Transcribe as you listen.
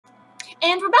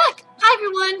And we're back! Hi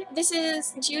everyone, this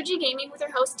is GOG Gaming with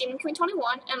your host Demon Queen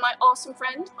 21 and my awesome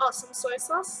friend, Awesome Soy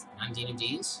Sauce. I'm Dina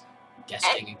Dees,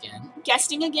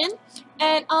 guesting again.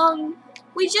 And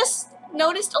we just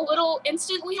noticed a little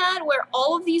incident we had where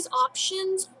all of these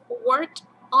options weren't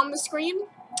on the screen.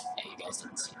 Yeah, you guys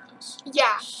didn't see those.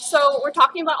 Yeah, so we're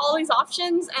talking about all these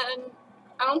options and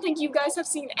I don't think you guys have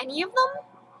seen any of them.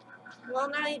 Well,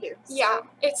 now you do. Yeah,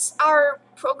 it's our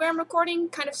program recording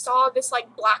kind of saw this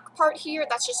like black part here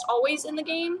that's just always in the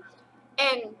game,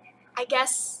 and I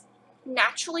guess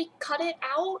naturally cut it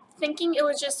out, thinking it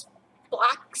was just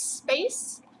black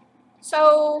space.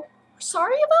 So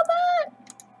sorry about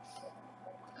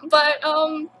that. But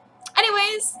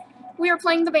anyways, we are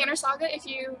playing the Banner Saga. If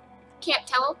you can't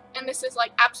tell, and this is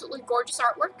like absolutely gorgeous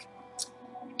artwork,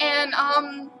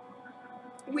 and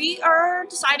we are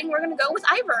deciding we're gonna go with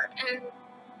Ivor, and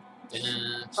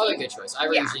probably a good choice.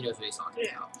 Ivor Yeah. usually knows what he's talking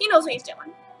about. he knows what he's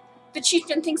doing. The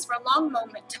chieftain thinks for a long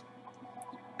moment.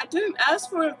 I didn't ask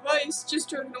for advice just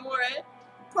to ignore it.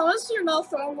 Promise you're not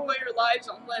throwing away your lives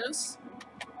on this.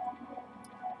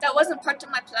 That wasn't part of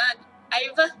my plan,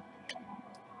 Ivor.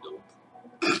 Nope.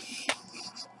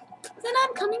 Then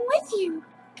I'm coming with you.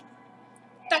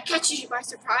 That catches you by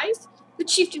surprise. The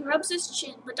chieftain rubs his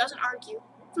chin but doesn't argue.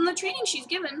 From the training she's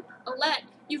given, Alette,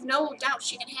 you've no doubt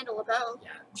she can handle a bow.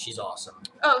 Yeah, she's awesome.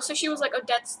 Oh, so she was like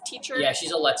Odette's teacher? Yeah,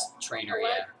 she's Alette's trainer,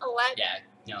 Alette. yeah.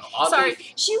 Yeah, no, oddly, Sorry,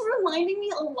 she reminded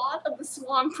me a lot of the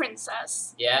Swan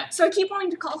Princess. Yeah? So I keep wanting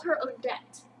to call her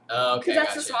Odette. Okay, Because that's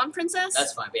gotcha. the Swan Princess?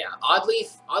 That's fine, but yeah,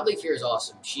 Oddly Fear is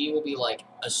awesome. She will be like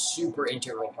a super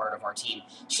integral part of our team.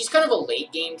 She's kind of a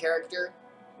late game character,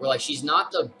 where like she's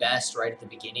not the best right at the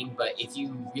beginning, but if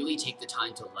you really take the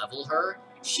time to level her,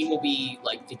 she will be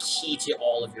like the key to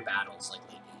all of your battles, like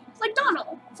late game. Like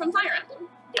Donald from Fire Emblem.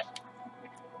 Yeah.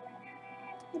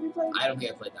 Have you played? I don't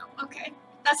think I played that one. Okay.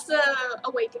 That's the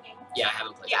Awakening. Yeah, I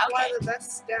haven't played Yeah, that One okay. of the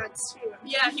best dads too.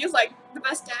 Yeah, he was like the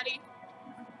best daddy.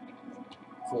 one.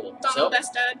 Cool. Donald, So,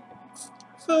 best dad.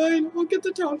 Fine, we'll get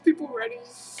the townspeople ready.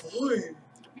 fine.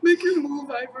 Make your move,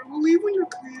 Ivor. We'll leave when you're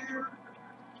clear.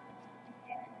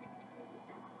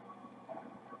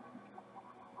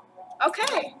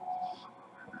 Okay,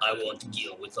 I want to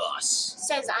deal with us.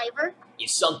 says Ivor.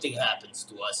 If something happens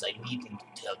to us, I need them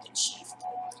to tell the chief.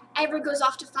 Ivor goes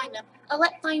off to find him.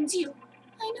 Alette finds you.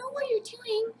 I know what you're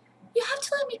doing. You have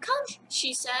to let me come,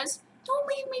 she says. Don't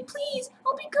leave me, please.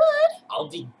 I'll be good. I'll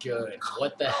be good.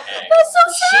 What the heck? That's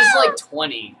so sad. She's like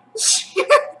 20.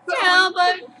 Yeah,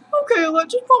 but okay, Alette,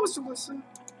 just promise to listen.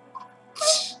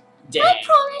 Dang. I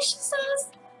promise, she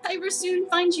says. Ivor soon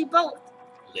finds you both.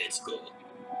 Let's go.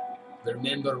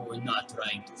 Remember, we're not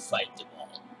trying to fight them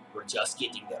all. We're just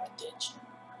getting their attention.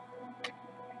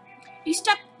 You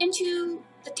step into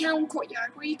the town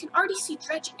courtyard where you can already see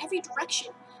Dredge in every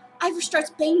direction. Ivor starts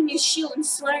banging his shield and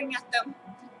swearing at them.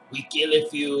 We kill a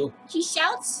few, He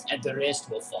shouts. and the rest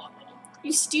will follow.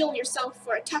 You steel yourself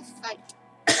for a tough fight.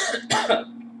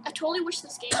 I totally wish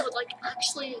this game would like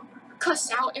actually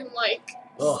cuss out in like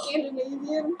Ugh.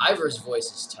 Scandinavian Ivor's voice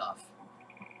is tough.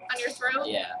 on your throat.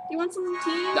 Yeah. You want some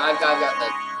tea? I've got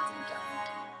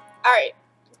that. Alright.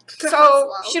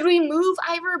 So should we move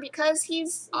Ivor because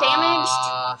he's damaged?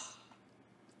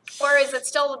 Or is it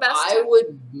still the best I to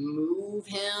would move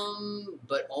him,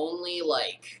 but only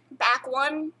like, back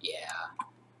one? yeah.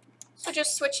 So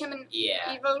just switch him and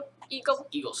Yeah.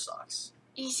 Eagle sucks.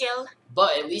 Eagle.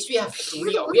 But at least we have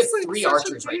three. Looks We have like three such a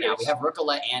archers right now. douche. We have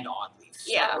Rookalette and Oddleaf.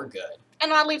 So Yeah. we're good.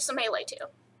 And I'll leave some melee too.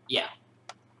 Yeah.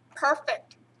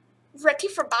 Perfect. Ready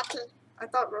for battle. I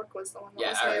thought Rook was the one that Yeah.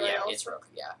 was Yeah. melee It's Rook.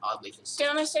 Yeah. Oddleaf is.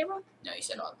 Didn't I say Rook? No, you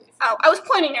said Oddleaf. Oh, I was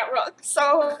pointing at Rook.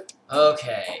 So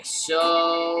Okay.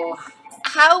 So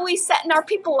how are we setting our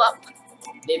people up?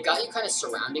 they've got you kind of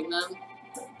surrounding them,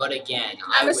 but again,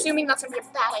 I'm assuming that's gonna be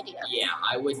a bad idea. Yeah,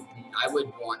 I would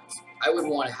want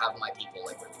to have my people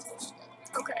like really close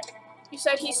together. Okay. You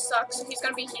said he sucks, so he's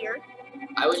gonna be here.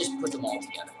 I would just put them all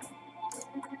together.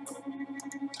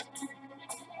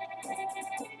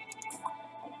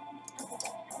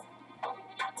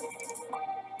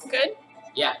 Good?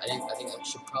 Yeah, I think that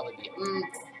should probably be.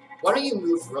 Why don't you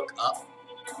move Rook up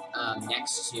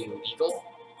next to Eagle?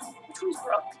 Which one's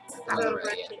Rook? On The the right,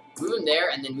 red yeah. kid. Move them there,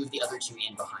 and then move the other two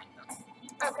in behind them.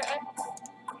 Okay.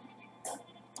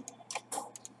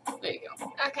 There you go.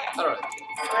 Okay. I don't know.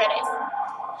 Ready.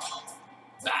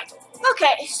 Battle.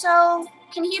 Okay, so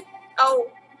can he oh,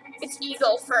 it's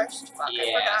Eagle first. Fuck, I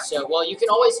Yeah. forgot. So well, you can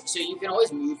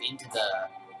always move into the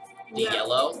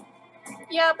yellow.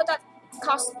 Yeah, but that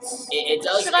costs It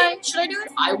does. Should I do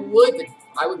it? I would, but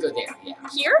I would go there. Yeah.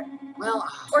 Here Well,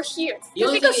 or here? The If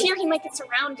only he goes thing is- here, he might get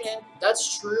surrounded.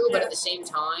 that's true, but Yeah. at the same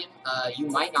time, you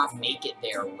might not make it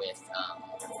there with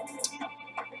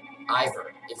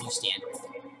Ivor if you stand right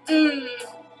there.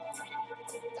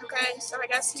 Okay, so I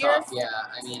guess here. Tough, yeah.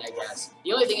 I mean, I guess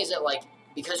the only thing is that like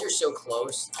because you're so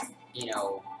close, you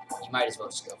know, you might as well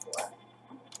just go for it.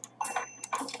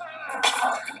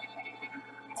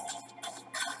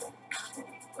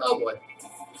 Oh boy.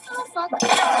 Oh fuck.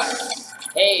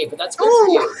 Hey, but that's good for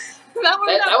Ooh. you. That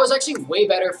worked out. That was actually way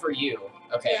better for you.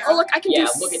 Okay. Yeah. Oh look, I can Yeah,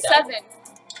 do look at that. 7,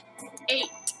 8.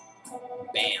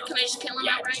 Bam. Can I just kill him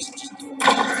Yeah, outright? just do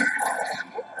it.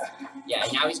 Yeah,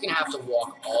 now he's gonna have to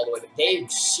walk all the way. They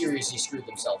seriously screwed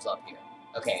themselves up here.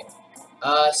 Okay.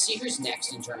 See who's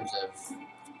next in terms of.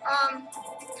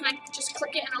 Can I just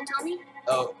click it and it'll tell me?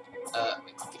 Oh,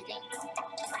 wait, click it again.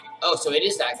 Oh, so it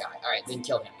is that guy. All right, then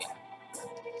kill him. Yeah.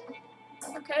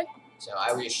 Okay. So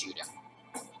I would just shoot him.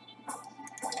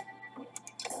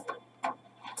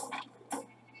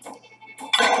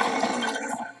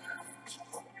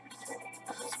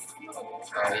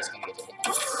 Oh, he's gonna get to hit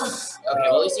Eagle. Okay,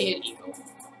 well at least he hit Eagle.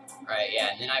 Alright, yeah,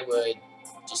 and then I would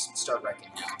just start wrecking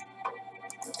him.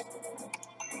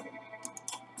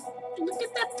 Look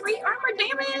at that 3 armor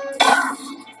damage.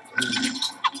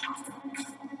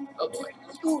 Oh boy.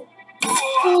 Ooh.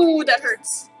 Ooh, that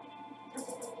hurts.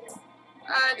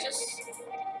 Just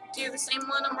do the same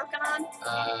one I'm working on.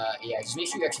 Yeah, just make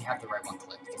sure you actually have the right one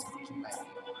clicked, because I think he might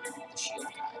be the shield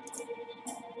guy.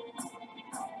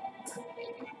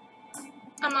 Maybe.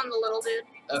 I'm on the little dude,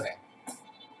 Okay.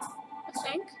 I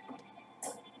think.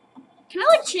 Can I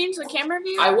like change the camera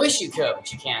view? I wish you could,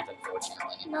 but you can't,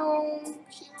 unfortunately. No.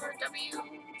 Q, W,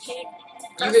 K.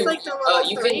 That's You can, like the little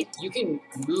you can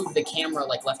move the camera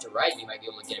like left or right, and you might be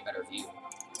able to get a better view.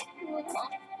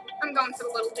 I'm going for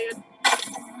the little dude.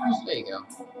 There you go.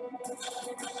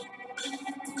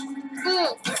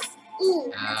 Ooh.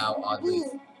 Ooh. Ow, oddly.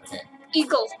 Ooh. Okay.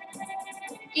 Eagle.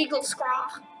 Eagle scraw.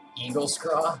 Eagle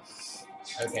scraw?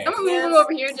 Okay. I'm gonna move him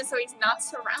over here just so he's not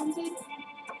surrounded.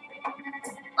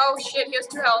 Oh shit, he has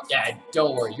 2 health. Yeah,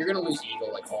 don't worry. You're gonna lose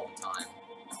Eagle like all the time.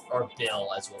 Or Bill,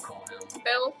 as we'll call him.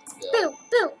 Bill. Bill.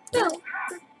 Bill.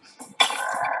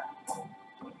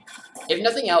 If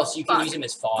nothing else, you can Fuck. use him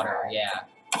as fodder. Yeah.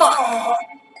 Fuck.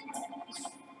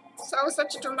 So that was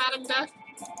such a dramatic death.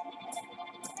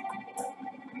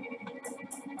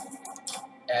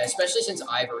 Especially since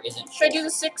Ivor isn't. Should I do the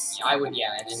 6? I would,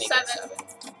 yeah, and then make it 7.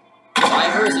 7.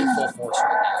 Ivor is in full force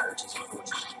right now, which is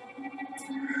unfortunate.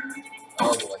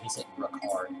 Oh boy, he's hitting Rook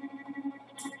hard.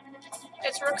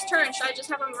 It's Rook's turn. Should I just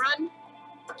have him run?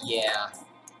 Yeah.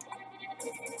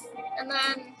 And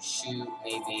then... Shoot,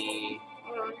 maybe.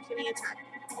 Hold on, can he attack?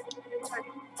 Attack.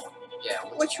 Yeah.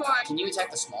 Which one? Can you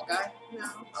attack the small guy? No.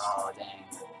 Oh, dang.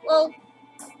 Well...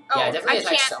 Oh, Yeah, definitely I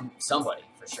attack can't. somebody,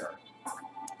 for sure.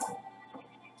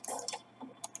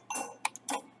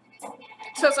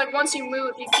 So it's like once you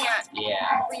move, you can't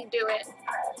Yeah. redo it.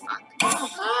 Fuck.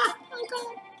 Ah! Oh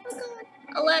god. Oh god.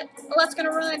 Alette's gonna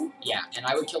run. Yeah, and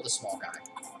I would kill the small guy.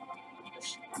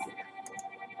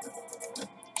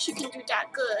 She can do that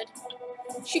good.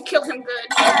 She kill him good.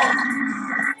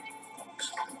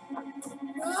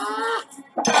 Ah!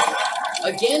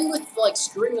 Again with, like,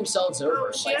 screwing themselves over.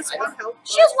 Oh, she like, has I don't- 1 health.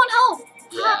 She has 1 health.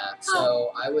 Yeah,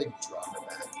 so I would draw her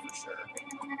back, for sure.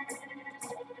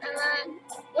 And then,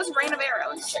 what's Rain of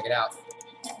Arrows? Check it out.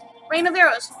 Rain of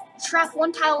Arrows. Trap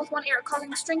 1 tile with 1 arrow,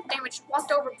 causing strength damage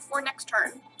walked over before next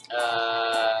turn.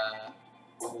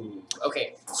 Ooh.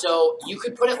 Okay, so you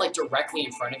could put it, like, directly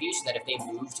in front of you so that if they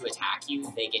move to attack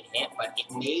you, they get hit, but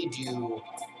it may do...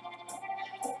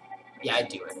 Yeah, I'd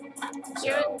do it.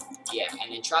 So, yeah,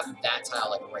 and then trap that tile,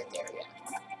 like, right there, yeah.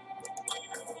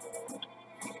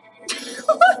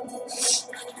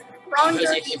 Wrong Because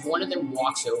turn. if one of them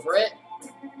walks over it,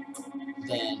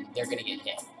 then they're gonna get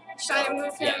hit. Should I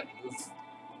move him? Yeah, move.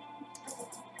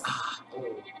 Ah,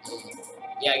 ooh,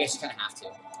 yeah, I guess you kind of have to.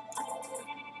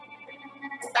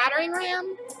 Battering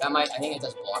ram. That might, I think it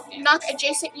does block damage. Knock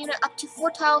adjacent unit up to 4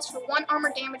 tiles for 1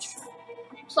 armor damage,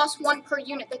 plus 1 per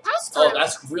unit. They pass through. Oh,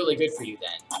 that's really good for you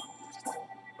then.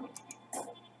 Oh,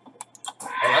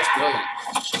 that's brilliant.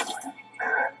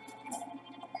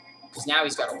 Because now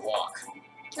he's got to walk.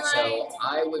 Can So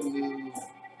I would move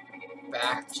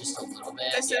back just a little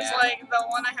bit. This yeah. is like the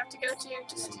one I have to go to. And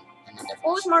Just then, and then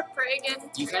what was Mark Prey again?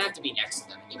 you kind of have to be next to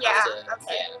them. And you Yeah, have to,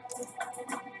 okay.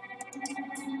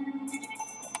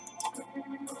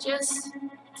 Just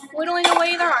whittling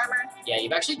away their armor. Yeah,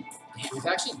 we've actually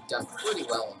done pretty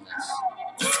well on this.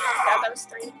 Yeah, that was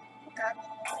 3. god.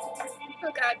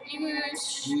 Oh god.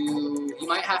 Use. You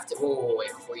might have to. Whoa, wait,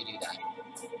 before you do that,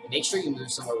 make sure you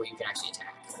move somewhere where you can actually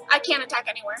attack. I can't attack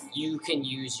anywhere. You can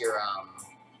use your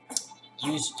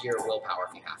willpower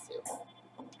if you have to.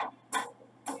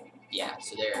 Yeah,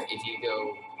 so there. If you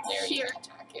go there, you Here. can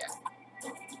attack. Yeah.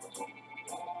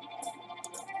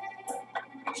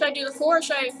 Should I do the 4 or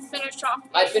should I finish off?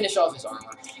 I'd finish off his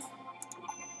armor.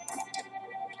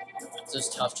 It's those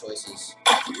tough choices.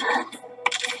 Okay,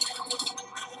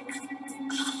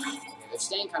 they're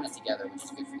staying kind of together, which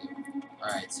is good for you.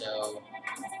 Alright, so...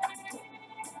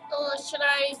 Should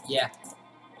I? Yeah.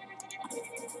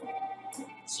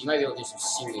 So you might be able to do some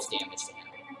serious damage to him.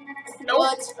 Nope.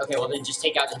 What? Okay, well then just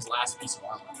take out his last piece of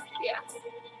armor. Yeah.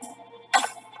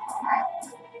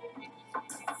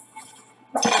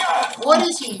 What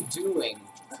is he doing?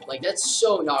 Like, that's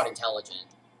so not intelligent.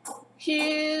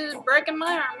 He's breaking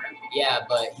my armor. Yeah,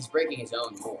 but he's breaking his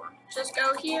own more. Just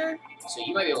go here. So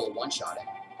you might be able to one-shot him.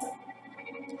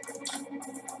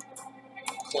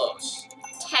 Close.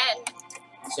 10.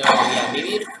 So yeah, maybe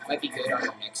it might be good on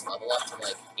our next level up to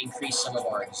like increase some of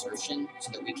our exertion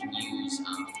so that we can use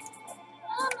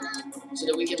so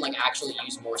that we can like actually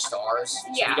use more stars. So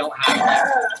Yeah. we don't have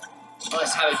like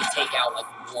us having to take out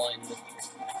like one.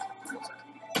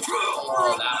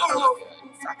 Oh, that was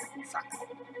good.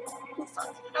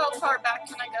 Fuck. How far back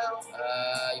can I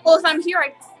go? Well, If I'm here,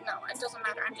 no, it doesn't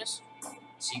matter. I'm just.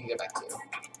 so you can go back too.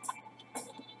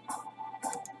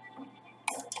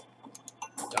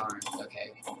 Darn.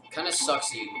 Okay. Kind of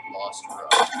sucks that you lost row.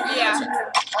 Yeah.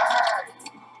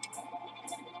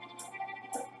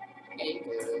 Yeah, you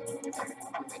go.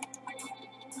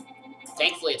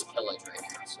 Thankfully, it's pillage right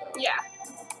now. So. Yeah.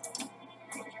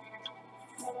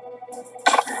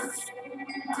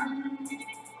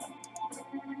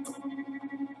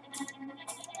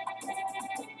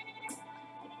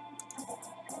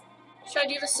 Should I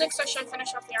do the 6 or should I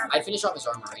finish off the armor? I'd finish off his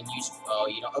armor and use. Oh,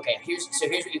 you don't. Okay, here's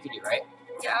what you can do, right?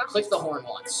 Yeah. Click the horn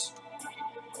once.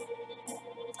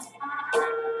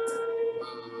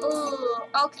 Ooh,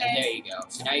 And okay. there you go.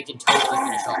 So now you can totally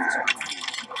finish off his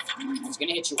armor. It's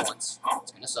gonna hit you once.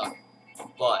 It's gonna suck.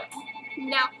 But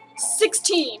Now,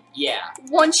 16. yeah,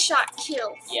 1 shot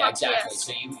kill. yeah, Fuck exactly. yes.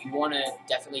 So you want to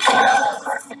definitely.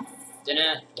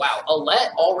 Wow,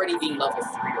 Alette already being level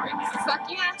 3 right now. Fuck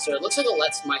yeah. So it looks like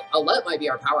Alette might be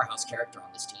our powerhouse character on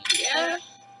this team. Yeah.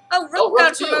 Oh, Rogue Rogue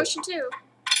got a too. promotion too.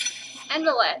 And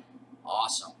the lead.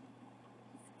 Awesome.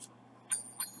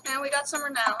 And we got Summer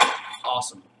now.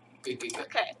 Awesome. Good.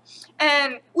 Okay.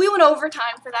 And we went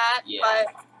overtime for that, Yeah.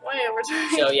 but way overtime.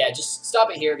 So yeah, just stop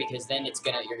it here because then there's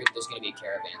gonna be a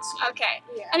caravan scene. Okay.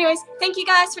 Yeah. Anyways, thank you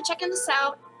guys for checking this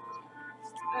out.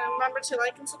 And remember to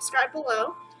like and subscribe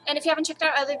below. And if you haven't checked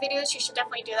out other videos, you should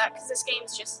definitely do that because this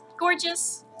game's just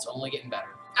gorgeous. It's only getting better.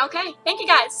 Okay. Thank you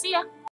guys. See ya.